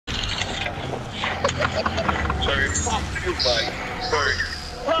Sorry, fuck you, mate. Sorry.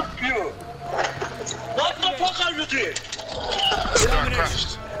 Fuck you! What the fuck are you doing? I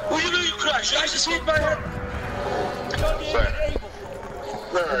crashed. What do you mean you crashed? I just hit my head. Sorry.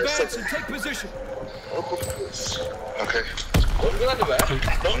 Advance and take position. Okay. Don't go anywhere.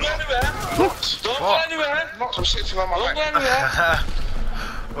 Don't go anywhere. Don't go anywhere. I'm sitting on my Don't go leg. anywhere.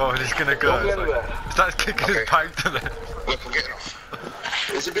 Oh, he's gonna go. Don't go anywhere. He starts kicking his pipe to them. Look, I'm getting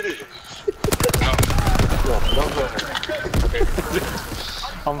off. Is it believing? No. Don't go anywhere.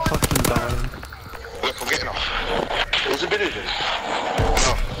 I'm fucking dying. Look, I'm getting off. Is it believing?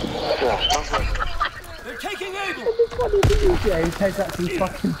 No. Yeah, don't go anywhere. They're taking Able. Yeah, he takes that to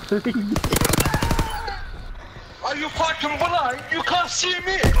fucking three. Are you fucking blind? You can't see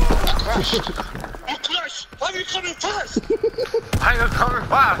me. You crashed. Why are you coming fast? Why are you coming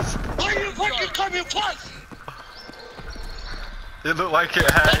fast? Why are you fucking coming fast? It looked like it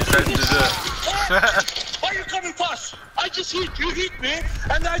hurt his head, did it? Why are you coming fast? I just hit you, hit me,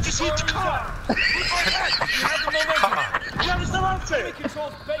 and I just hit the car. You have the momentum. You understand what I'm saying?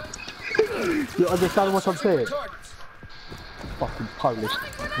 Control bacon. You understand what I'm saying? Targets. Fucking Polish,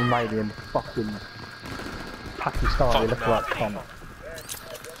 Romanian, fucking Pakistani, look like Tom.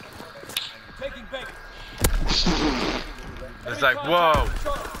 Taking bacon. It's like, whoa!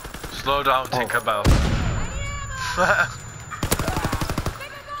 Slow down, Tinkerbell.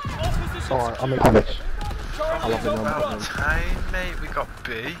 Alright, I'm in Polish. I love the About number. time, mate, we got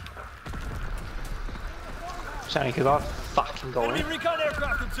B. It's only because I'm fucking going. Enemy recon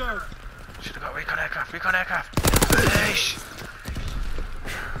aircraft observed. Should have got recon aircraft, recon aircraft. Finish!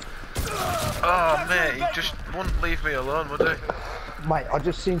 Oh, mate, he just wouldn't leave me alone, would he? Mate, I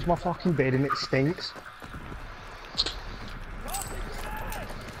just seen my fucking bed and it stinks.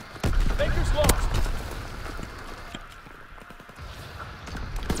 Baker's lost.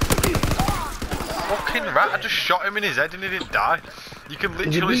 Fucking rat, I just shot him in his head and he didn't die. You can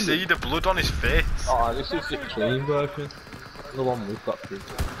literally see the blood on his face. Oh, this is the clean version. The one we've got through.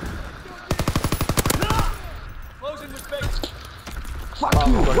 Closing with bacon. Fuck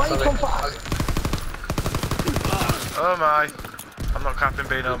you, why you come fast? Oh my. I'm not capping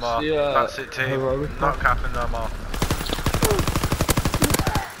B no more. That's it, team. Not capping no more.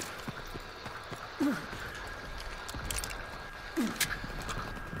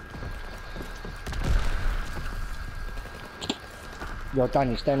 Yo,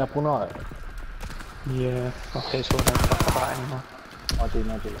 Dan, you staying up all night? Yeah, okay, so I don't talk about it anymore. I do.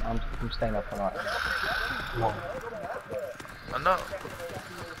 I'm staying up all night. No. I'm not.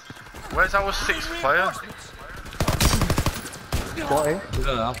 Where's our sixth player? What, eh? We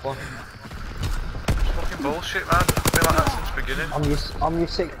don't have one. It's fucking bullshit, man. I've been like that since the beginning. I'm your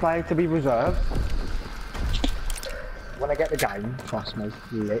sixth player to be reserved. When I get the game, trust me,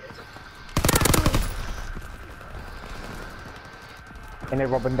 lit. And then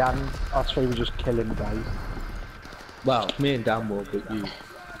Rob and Dan, us three were just killing the day. Well, me and Dan will, but you.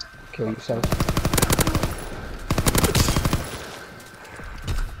 Kill yourself.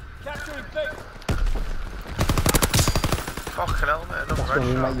 Capturing bacon. Fucking hell, mate. Another That's when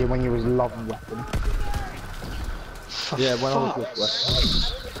we red met shot. you when you was love weapon. Yeah, when I was with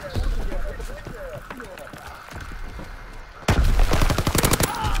West.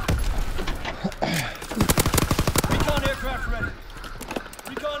 Recon aircraft ready.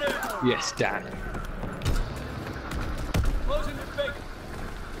 Recon aircraft. Yes, Dan. Closing with bacon.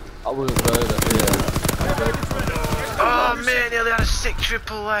 I wouldn't go there. Yeah. Airbacon's ready. Oh, mate, nearly had a sick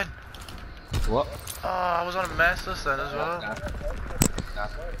triple then. What? Oh, I was on a merciless then as well.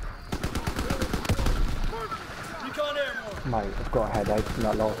 Recon airborne. Mate, I've got a headache from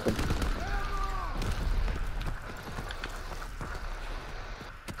that last one.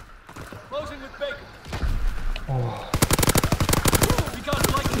 Closing with bacon. Oh, Recon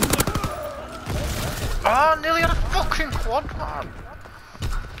likely delivered. Oh, nearly had a fucking quad, man.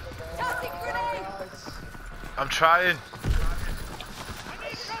 I'm trying.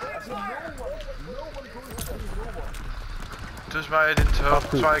 Does my head into up,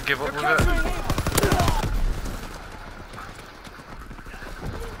 try and give up with it.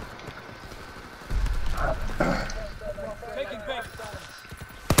 Taking bacon.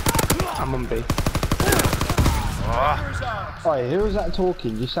 I'm on B. Oh, Is out. Oi, who was that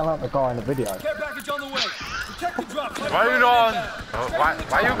talking? You sound like the guy in the video. Care package on the way. Protect the drop. why you on? Oh,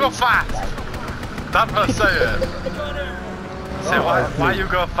 why you go fast? That must say it. Recon airborne. Say why you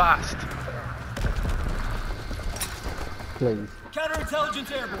go fast? Please.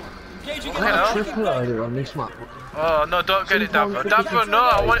 Counterintelligence airborne. Engaging What the hell? Triple earlier on this map. Oh no, don't get it, Davro. Davro, no,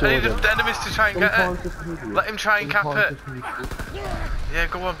 I need the enemies to try and get it. Let him try and cap it. Yeah,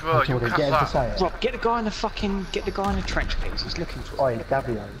 go on, bro. You Jordan, can't get him to laugh. say it. Rob, get the guy in the fucking, get the guy in the trench, please. He's looking for. Oi,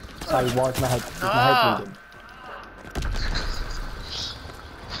 Davio. Say, why's my head, is my head bleeding?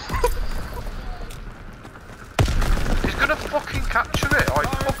 He's gonna fucking capture it. I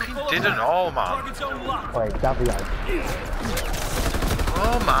fucking didn't all, man. Target's on lock. Oi, Davio.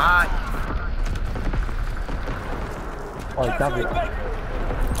 Oh my. Oi, Capturing Davio.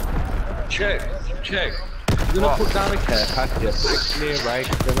 Baker. Check. You're gonna What? put down a care packet, near right,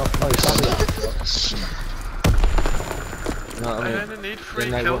 then I'll play something. You know what I I mean? only need 3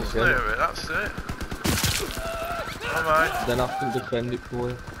 Then they kills won't get near it. it, that's it. Alright. Then I can defend it for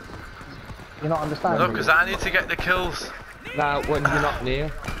you. You're not understanding Look, me? because I need to get the kills. Now, when you're not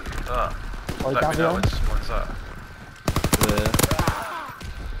near, Oh, Oi, let me know when Davio. someone's there.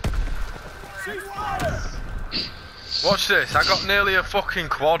 Watch this, I got nearly a fucking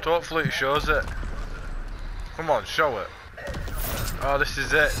quad, hopefully it shows it. Come on, show it. Oh, this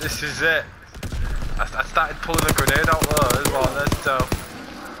is it, this is it. I started pulling a grenade out there as well, let's go.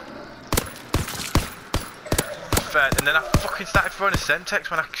 Fair, and then I fucking started throwing a Semtex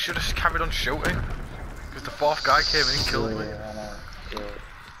when I should have carried on shooting. Because the 4th guy came in and killed me.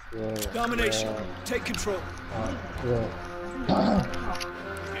 Domination. Take control.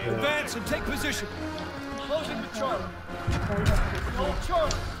 Advance and take position. Closing the Charlie. Hold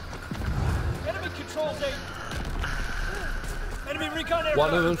Charlie. Enemy controls A. Enemy recon aircraft.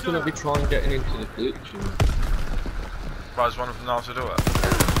 one of them's gonna be trying getting into the glitch. Right, is one of them know how to do it?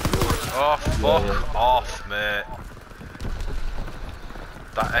 Oh, fuck off, mate.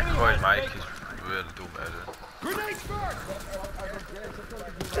 That echoing mic is really dumb, isn't it? Grenades first.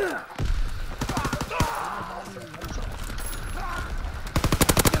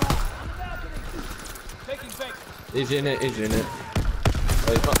 Taking Baker. He's in it. Oh,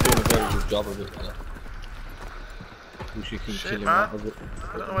 he's not doing a very good job of it. Though. Wish you can Shit, kill him man. out of it.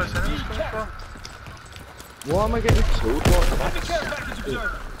 I don't know where his enemy's coming from. Why am I getting killed? What? Enemy care package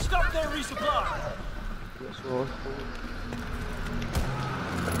observed. Stop their resupply. That's all.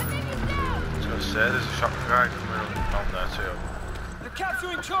 I was gonna say, there's a shotgun guy coming on there too. They're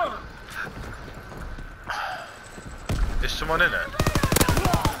capturing Charlie. Is someone in it?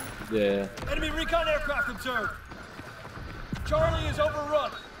 Yeah. Enemy recon aircraft observed. Charlie is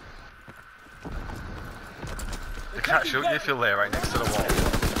overrun. They can't shoot you if you're there right next to the wall.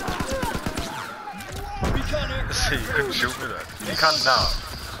 Recon aircraft. See, you couldn't shoot me there. You can now.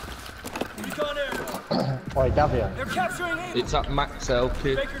 Recon aircraft. Oi, Davio. They're capturing A. It's that Max L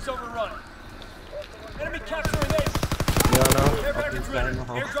kid. Baker's overrun. Enemy capturing A. Yeah, I know. Air I've been package playing ready. the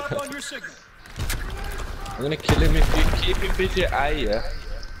whole Airdrop on your signal. I'm gonna kill him if you keep him busy at A, yeah?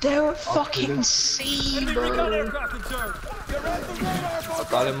 They're fucking C, Enemy recon bro. aircraft observed. Get ready for radar. I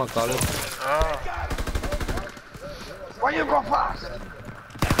got him. Oh. Why you go fast?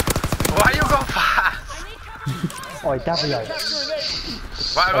 Why you go fast? Oi, Davio. Capturing A.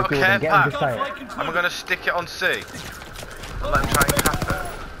 Right, I got a Jordan, care get him pack. to say it. Flight I'm concluded. gonna stick it on C. And let him try and cap it.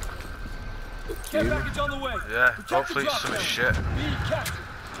 Care package on the way. Yeah, Protect the hopefully it's drop some zone. shit. B captured.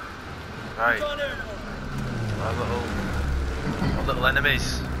 Right, Recon airborne. our little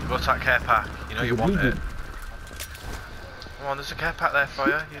enemies. Go to that care pack. You know you want it. Come on, there's a care pack there for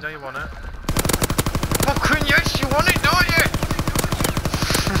you. You know you want it. Fucking yes, you want it, don't you?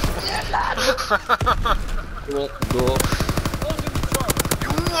 Go. Closing the Charlie. You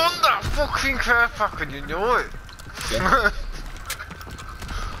want that fucking care pack and you know it. Yeah.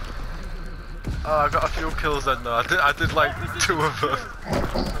 Oh, I got a few kills then though. I did like 2 of them.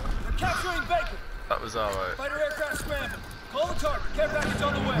 They're capturing Baker. That was alright. Fighter aircraft scrambling. Call the target. Care package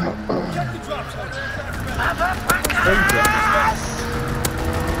on the way. Check the drop zone. Aircraft scrambling.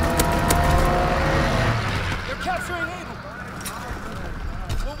 They're capturing Able.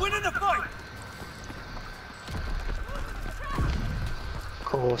 We're winning the fight. Of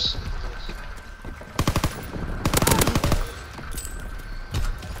course.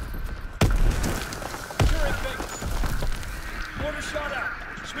 Securing Baker. Mortar shot out.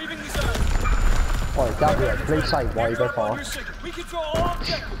 Sweeping the zone. Oi, Davio, please say why you go Airdrop on your fast. signal. We control all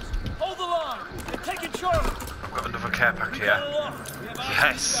objectives. Hold the line. They're taking Charlie. I've got another care pack here. Got aloft. We have eyes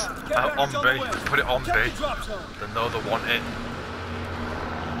Yes! to the sky. Care On package B. the way. Put it on Check B. the drop zone. They know they want it.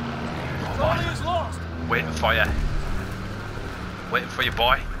 Come Charlie on. is lost. Waiting for you. Waiting for you,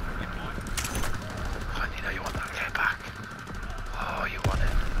 boy. Oh, you know you want that care pack. Oh, you want it.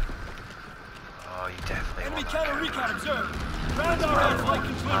 Oh, you definitely Enemy want that counter care recon pack. observed. Round our air flight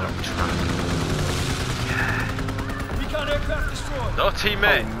concluded. Recon aircraft destroyed. No,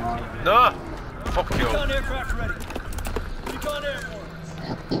 teammate. No. Fuck you. Recon aircraft ready. Recon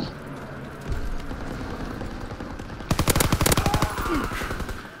airborne.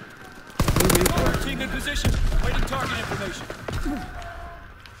 in position. Waiting target information.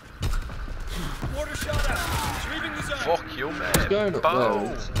 Mortar shot out. Retrieving the zone. Fuck you, man. Going up Boom.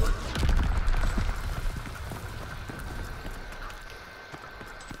 there.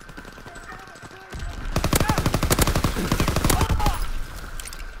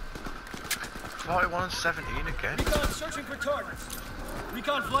 41 and 17 again. Recon searching for targets.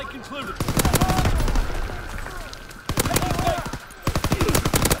 Recon flight concluded.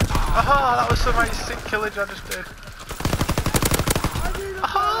 Aha, that was some nice sick killage I just did.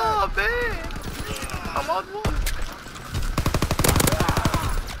 Aha, man! I'm on one.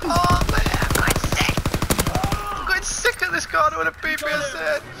 Oh man, I'm going sick! I'm going sick at this corner with a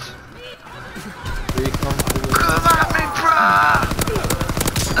PPSH! Come at me, bruh!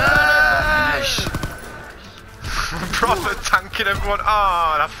 Ash! I'm proper tanking everyone.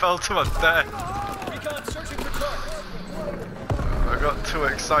 Oh, and I fell to my death. Recon searching for targets. I got too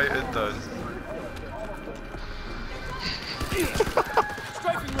excited then.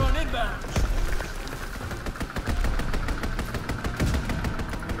 Strafing run inbound.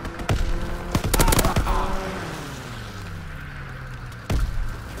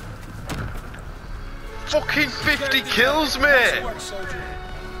 Fucking 50 kills, mate! Work, soldier.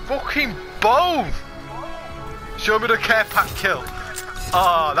 Fucking boom! Show me the care pack kill.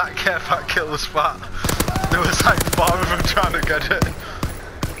 Ah, that care pack kill was fat. There was like 4 of them trying to get it.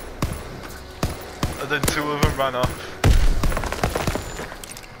 And then 2 of them ran off.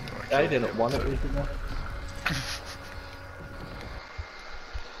 I didn't want it recently.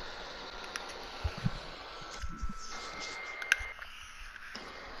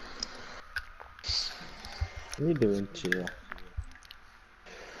 What are you doing, Chia?